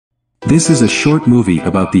This is a short movie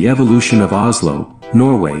about the evolution of Oslo,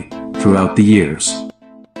 Norway, throughout the years.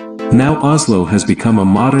 Now Oslo has become a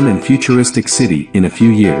modern and futuristic city in a few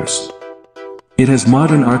years. It has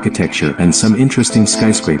modern architecture and some interesting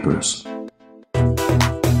skyscrapers.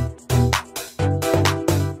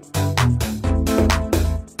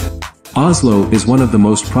 Oslo is one of the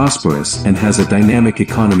most prosperous and has a dynamic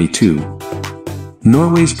economy too.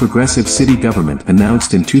 Norway's progressive city government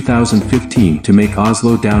announced in 2015 to make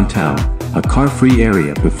Oslo downtown a car-free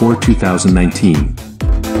area before 2019.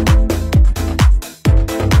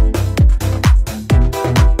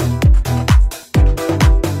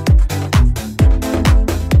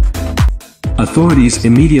 Authorities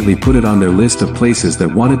immediately put it on their list of places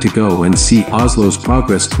that wanted to go and see Oslo's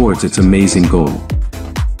progress towards its amazing goal.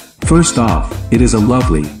 First off, it is a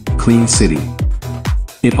lovely, clean city.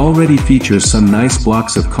 It already features some nice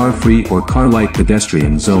blocks of car-free or car-light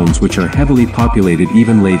pedestrian zones which are heavily populated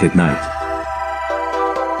even late at night.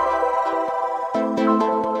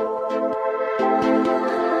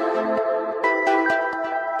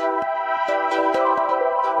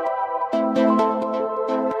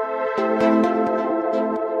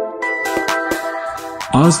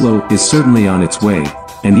 Oslo is certainly on its way,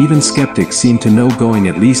 and even skeptics seem to know going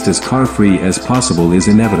at least as car-free as possible is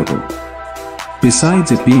inevitable.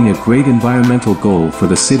 Besides it being a great environmental goal for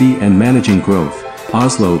the city and managing growth,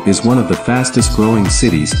 Oslo is one of the fastest growing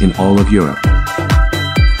cities in all of Europe.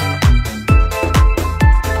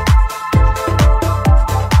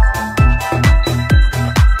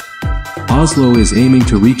 Oslo is aiming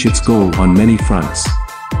to reach its goal on many fronts.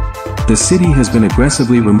 The city has been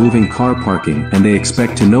aggressively removing car parking and they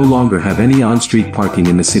expect to no longer have any on-street parking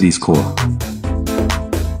in the city's core.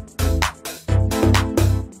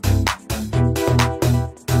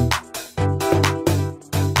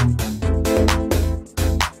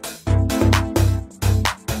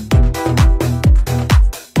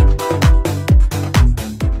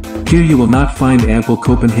 Here you will not find ample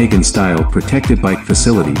Copenhagen-style protected bike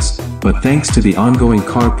facilities, but thanks to the ongoing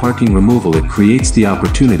car parking removal it creates the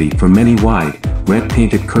opportunity for many wide,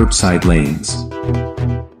 red-painted curbside lanes.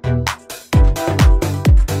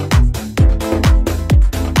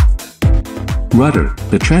 Rudder,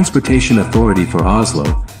 the transportation authority for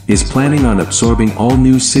Oslo, is planning on absorbing all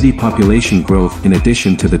new city population growth in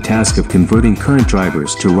addition to the task of converting current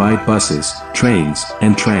drivers to ride buses, trains,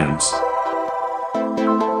 and trams.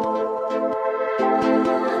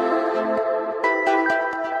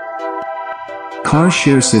 Car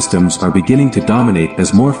share systems are beginning to dominate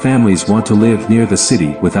as more families want to live near the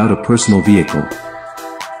city without a personal vehicle.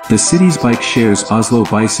 The city's bike shares Oslo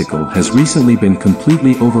Bicycle has recently been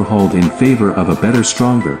completely overhauled in favor of a better,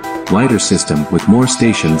 stronger, lighter system with more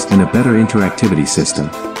stations and a better interactivity system.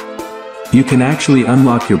 You can actually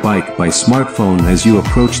unlock your bike by smartphone as you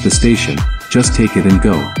approach the station, just take it and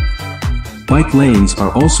go. Bike lanes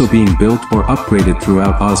are also being built or upgraded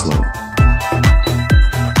throughout Oslo.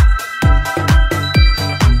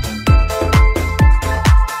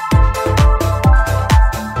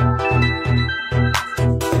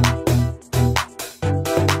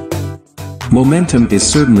 Momentum is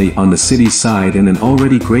certainly on the city's side and an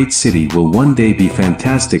already great city will one day be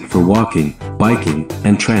fantastic for walking, biking,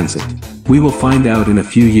 and transit. We will find out in a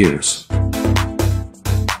few years.